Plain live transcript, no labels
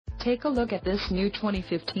Take a look at this new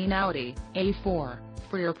 2015 Audi A4.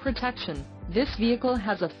 For your protection, this vehicle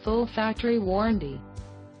has a full factory warranty.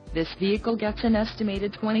 This vehicle gets an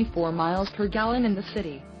estimated 24 miles per gallon in the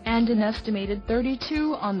city, and an estimated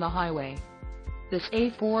 32 on the highway. This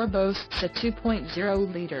A4 boasts a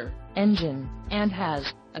 2.0-liter engine, and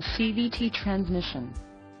has a CVT transmission.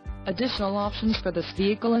 Additional options for this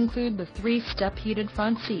vehicle include the 3-step heated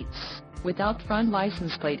front seats, without front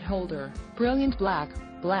license plate holder, brilliant black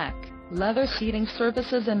leather seating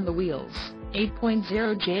surfaces, and the wheels,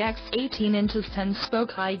 8.0JX 18 inches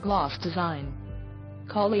 10-spoke high-gloss design.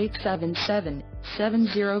 Call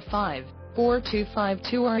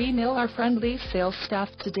 877-705-4252 or email our friendly sales staff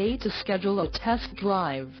today to schedule a test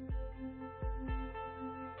drive.